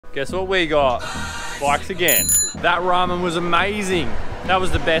Guess what we got? Bikes again. That ramen was amazing. That was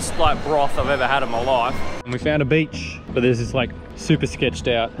the best like broth I've ever had in my life. And we found a beach, but there's this like super sketched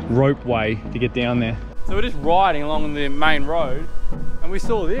out rope way to get down there. So we're just riding along the main road and we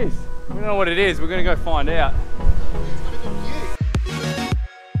saw this. We don't know what it is. We're gonna go find out.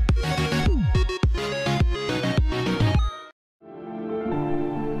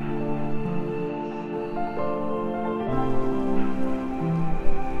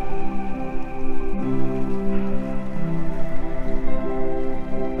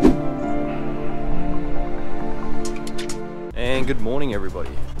 And good morning everybody.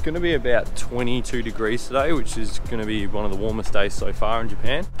 It's going to be about 22 degrees today, which is going to be one of the warmest days so far in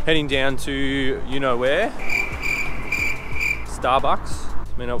Japan. Heading down to you know where? Starbucks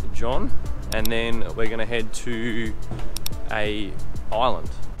to meet up with John, and then we're going to head to a island.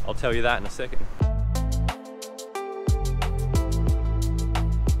 I'll tell you that in a second.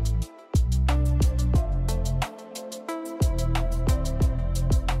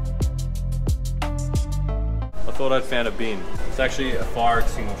 I thought I'd found a bin. It's actually a fire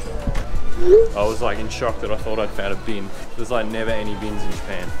extinguisher. I was like in shock that I thought I'd found a bin. There's like never any bins in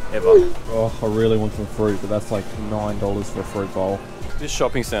Japan, ever. Oh, I really want some fruit, but that's like $9 for a fruit bowl. This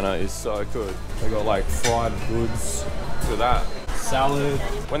shopping center is so good. They got like fried goods. Look at that. Salad.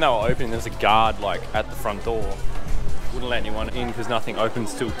 When they were opening, there's a guard like at the front door. Wouldn't let anyone in because nothing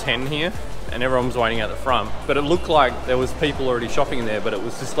opens till 10 here. And everyone was waiting at the front. But it looked like there was people already shopping in there, but it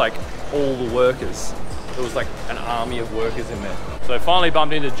was just like all the workers. There was like an army of workers in there. So finally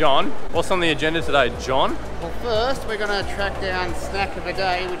bumped into John. What's on the agenda today, John? Well, first we're going to track down Snack of the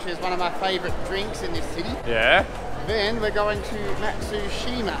Day, which is one of my favourite drinks in this city. Yeah. Then we're going to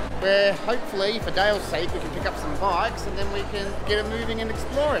Matsushima, where hopefully, for Dale's sake, we can pick up some bikes and then we can get it moving and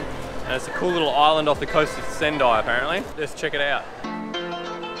exploring. And it's a cool little island off the coast of Sendai, apparently. Let's check it out.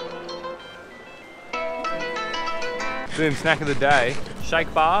 Boom, snack of the day.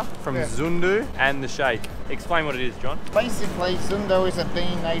 Shake bar from ZUNDA and the shake. Explain what it is, John. Basically, ZUNDA is a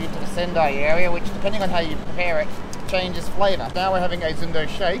bean native to the Sendai area, which, depending on how you prepare it, changes flavour. Now we're having a ZUNDA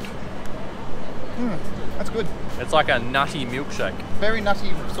shake. That's good. It's like a nutty milkshake. Very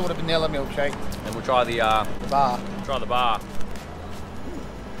nutty, sort of vanilla milkshake. And we'll try the bar. Try the bar.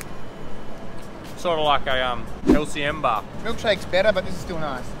 Sort of like a LCM bar. Milkshake's better, but this is still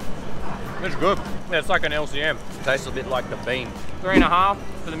nice. It's good. Yeah, it's like an LCM. It tastes a bit like the bean. 3.5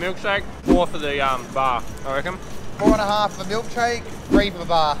 for the milkshake, 4 for the bar, I reckon. 4.5 for the milkshake, 3 for the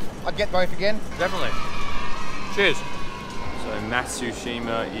bar. I'd get both again. Definitely. Cheers. So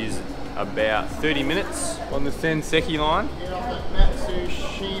Matsushima is about 30 minutes on the Senseki line. Get off at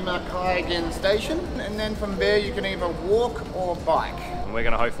Matsushima Kaigen station, and then from there you can either walk or bike. And we're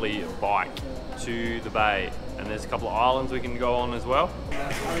going to hopefully bike to the bay. And there's a couple of islands we can go on as well.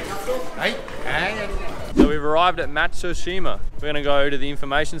 So we've arrived at Matsushima. We're going to go to the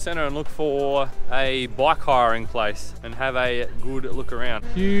information center and look for a bike hiring place and have a good look around.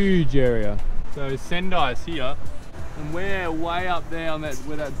 Huge area. So Sendai is here, and we're way up there on that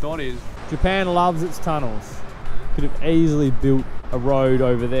where that dot is. Japan loves its tunnels. Could have easily built a road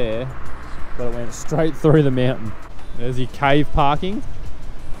over there, but it went straight through the mountain. There's your cave parking.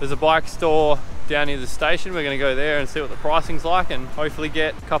 There's a bike store down near the station. We're going to go there and see what the pricing's like and hopefully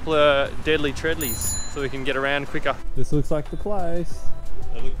get a couple of deadly treadlies so we can get around quicker. This looks like the place.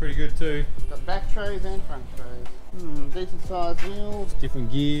 They look pretty good too. Got back trays and front trays. Decent sized wheels.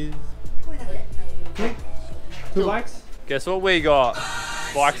 Different gears. Two bikes? Guess what we got?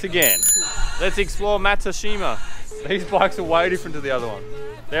 Bikes again. Let's explore Matsushima. These bikes are way different to the other one.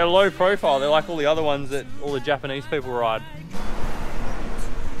 They're low profile. They're like all the other ones that all the Japanese people ride.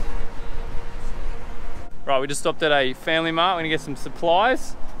 Right, we just stopped at a family mart. We're gonna get some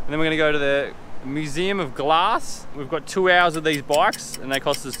supplies and then we're gonna go to the Museum of Glass. We've got 2 hours of these bikes and they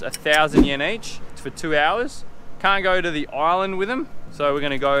cost us 1,000 yen each for 2 hours. Can't go to the island with them, so we're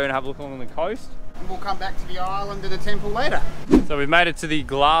gonna go and have a look along the coast. And we'll come back to the island and the temple later. So we've made it to the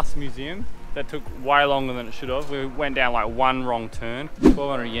Glass Museum. That took way longer than it should have. We went down like one wrong turn.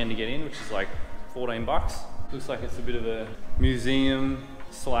 1,200 yen to get in, which is like 14 bucks. Looks like it's a bit of a museum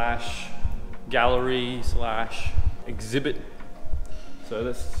slash gallery slash exhibit. So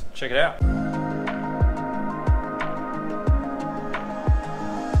let's check it out.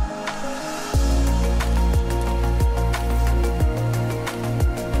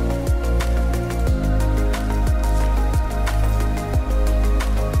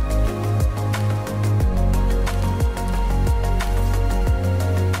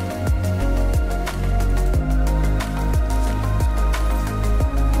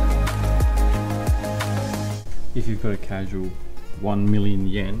 If you've got a casual 1 million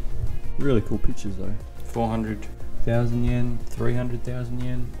yen. Really cool pictures though. 400,000 yen, 300,000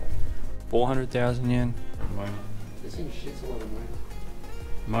 yen, 400,000 yen. Mona. This thing shits a lot of money.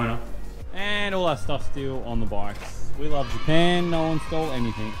 Mona. And all our stuff still on the bikes. We love Japan, no one stole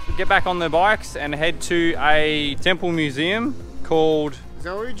anything. We get back on the bikes and head to a temple museum called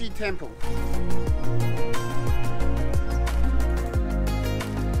Zuiganji Temple.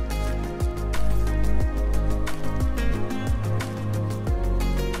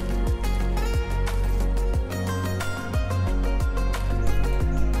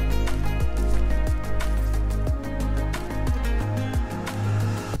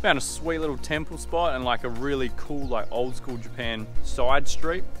 Found a sweet little temple spot and like a really cool like old school Japan side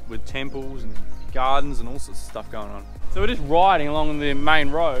street with temples and gardens and all sorts of stuff going on. So we're just riding along the main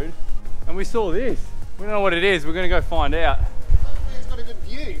road and we saw this. We don't know what it is, we're gonna go find out. It's got a good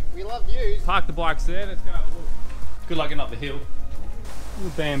view, we love views. Park the bikes there, let's go have a look. Good luck getting up the hill.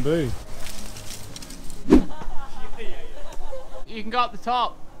 Little bamboo. You can go up the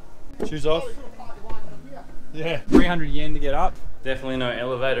top. Shoes off. Yeah. 300 yen to get up. Definitely no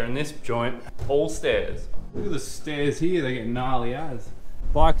elevator in this joint. All stairs. Look at the stairs here, they get gnarly as.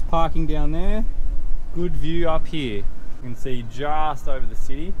 Bikes parking down there. Good view up here. You can see just over the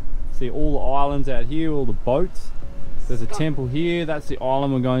city. See all the islands out here, all the boats. There's a temple here. That's the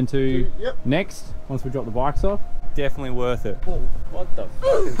island we're going to next, once we drop the bikes off. Definitely worth it. Oh, what the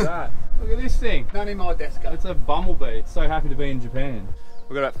fuck is that? Look at this thing. Nani more desu ka? It's a bumblebee. So happy to be in Japan.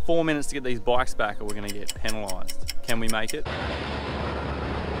 We've got about 4 minutes to get these bikes back or we're gonna get penalised. Can we make it?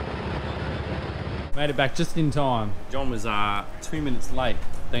 Made it back just in time. John was 2 minutes late.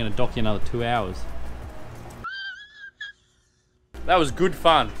 They're gonna dock you another 2 hours. That was good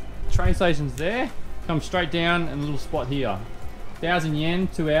fun. Train station's there. Come straight down and a little spot here. 1,000 yen,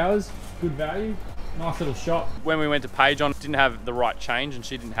 2 hours. Good value. Nice little shop. When we went to pay, John didn't have the right change and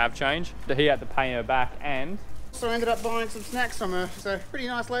she didn't have change. So he had to pay her back and... So I ended up buying some snacks from her. So pretty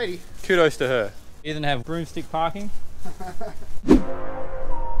nice lady. Kudos to her. He doesn't have broomstick parking.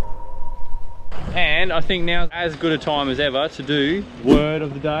 And I think now's as good a time as ever to do word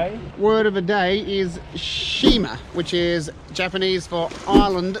of the day. Word of the day is Shima, which is Japanese for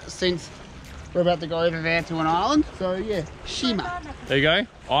island, since we're about to go over there to an island. So yeah, Shima. There you go,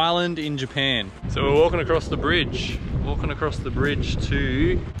 island in Japan. So we're walking across the bridge. Walking across the bridge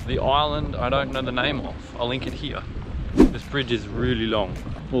to the island I don't know the name of. I'll link it here. This bridge is really long.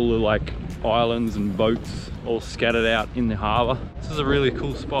 All the like islands and boats all scattered out in the harbour. This is a really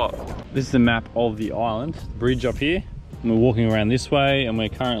cool spot. This is the map of the island. Bridge up here. And we're walking around this way and we're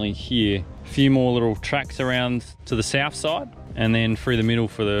currently here. A few more little tracks around to the south side and then through the middle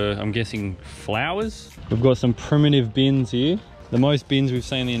for the, I'm guessing, flowers. We've got some primitive bins here. The most bins we've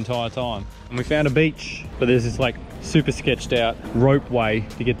seen the entire time. And we found a beach, but there's this like super sketched out rope way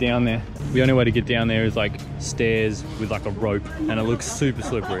to get down there. The only way to get down there is like stairs with like a rope and it looks super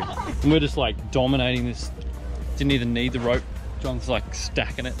slippery. And we're just like dominating this. Didn't even need the rope. John's like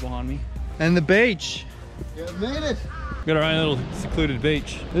stacking it behind me. And the beach. Yeah, made it. We've got our own little secluded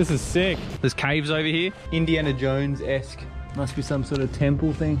beach. This is sick. There's caves over here. Indiana Jones-esque. Must be some sort of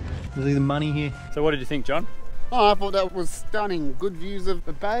temple thing. There's either money here. So what did you think, John? Oh, I thought that was stunning. Good views of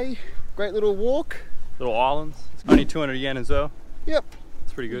the bay. Great little walk. Little islands. It's only 200 yen as well. Yep.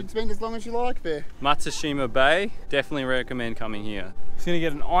 It's pretty good. You can spend as long as you like there. Matsushima Bay. Definitely recommend coming here. Just gonna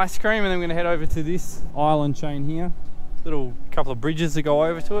get an ice cream and then we're gonna head over to this island chain here. Little couple of bridges that go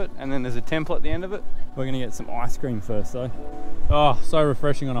over to it and then there's a temple at the end of it. We're gonna get some ice cream first though. Oh, so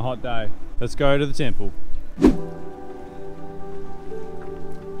refreshing on a hot day. Let's go to the temple.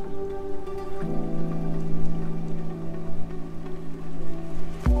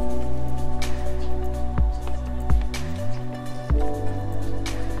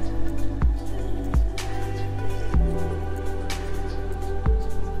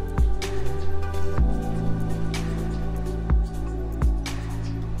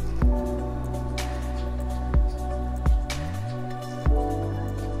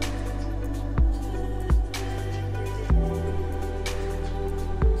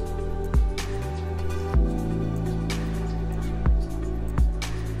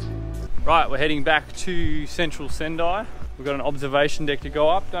 Right, we're heading back to central Sendai. We've got an observation deck to go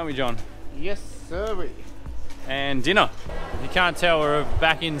up, don't we, John? Yes, sir. And dinner. If you can't tell, we're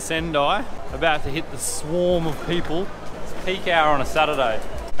back in Sendai, about to hit the swarm of people. It's peak hour on a Saturday.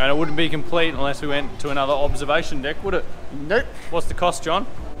 And it wouldn't be complete unless we went to another observation deck, would it? Nope. What's the cost, John?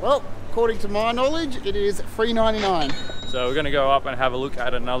 Well, according to my knowledge, it is $3.99. So we're gonna go up and have a look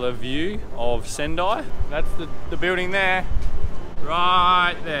at another view of Sendai. That's the building there.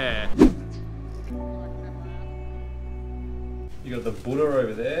 Right there. You You got the Buddha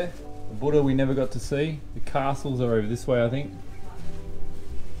over there. The Buddha we never got to see. The castles are over this way, I think.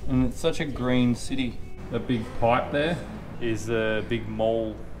 And it's such a green city. That big pipe there is the big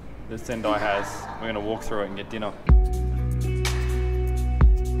mall that Sendai has. We're gonna walk through it and get dinner.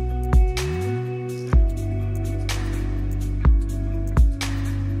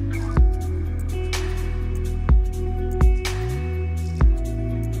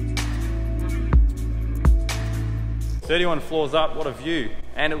 "31 floors up, what a view."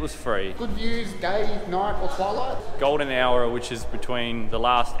 And it was free. Good views, day, night or twilight? Golden hour, which is between the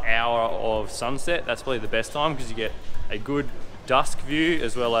last hour of sunset. That's probably the best time because you get a good dusk view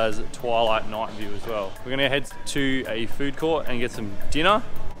as well as twilight night view as well. We're gonna head to a food court and get some dinner.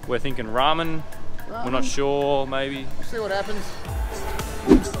 We're thinking ramen. We're not sure, maybe. We'll see what happens.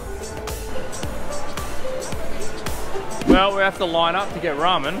 Well, we have to line up to get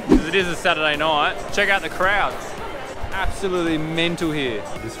ramen because it is a Saturday night. Check out the crowds. Absolutely mental here.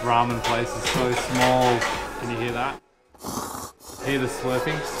 This ramen place is so small. Can you hear that? Hear the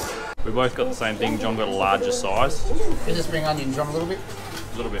slurping? We both got the same thing. John got a larger size. You just bring onions on a little bit?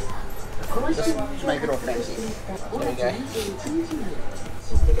 A little bit. Just make it all fancy. There you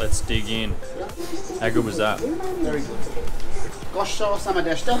go. Let's dig in. How good was that? Very good. Gosho sama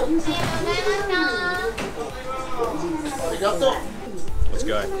deshita. Arigato. Let's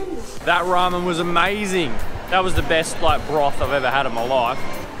go. That ramen was amazing. That was the best broth I've ever had in my life.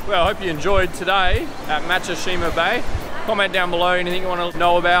 Well, I hope you enjoyed today at Matsushima Bay. Comment down below anything you want to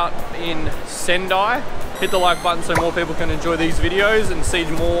know about in Sendai. Hit the like button so more people can enjoy these videos and see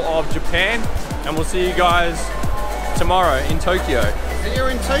more of Japan. And we'll see you guys tomorrow in Tokyo. If you're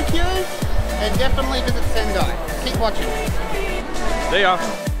in Tokyo, then definitely visit Sendai. Keep watching. See ya.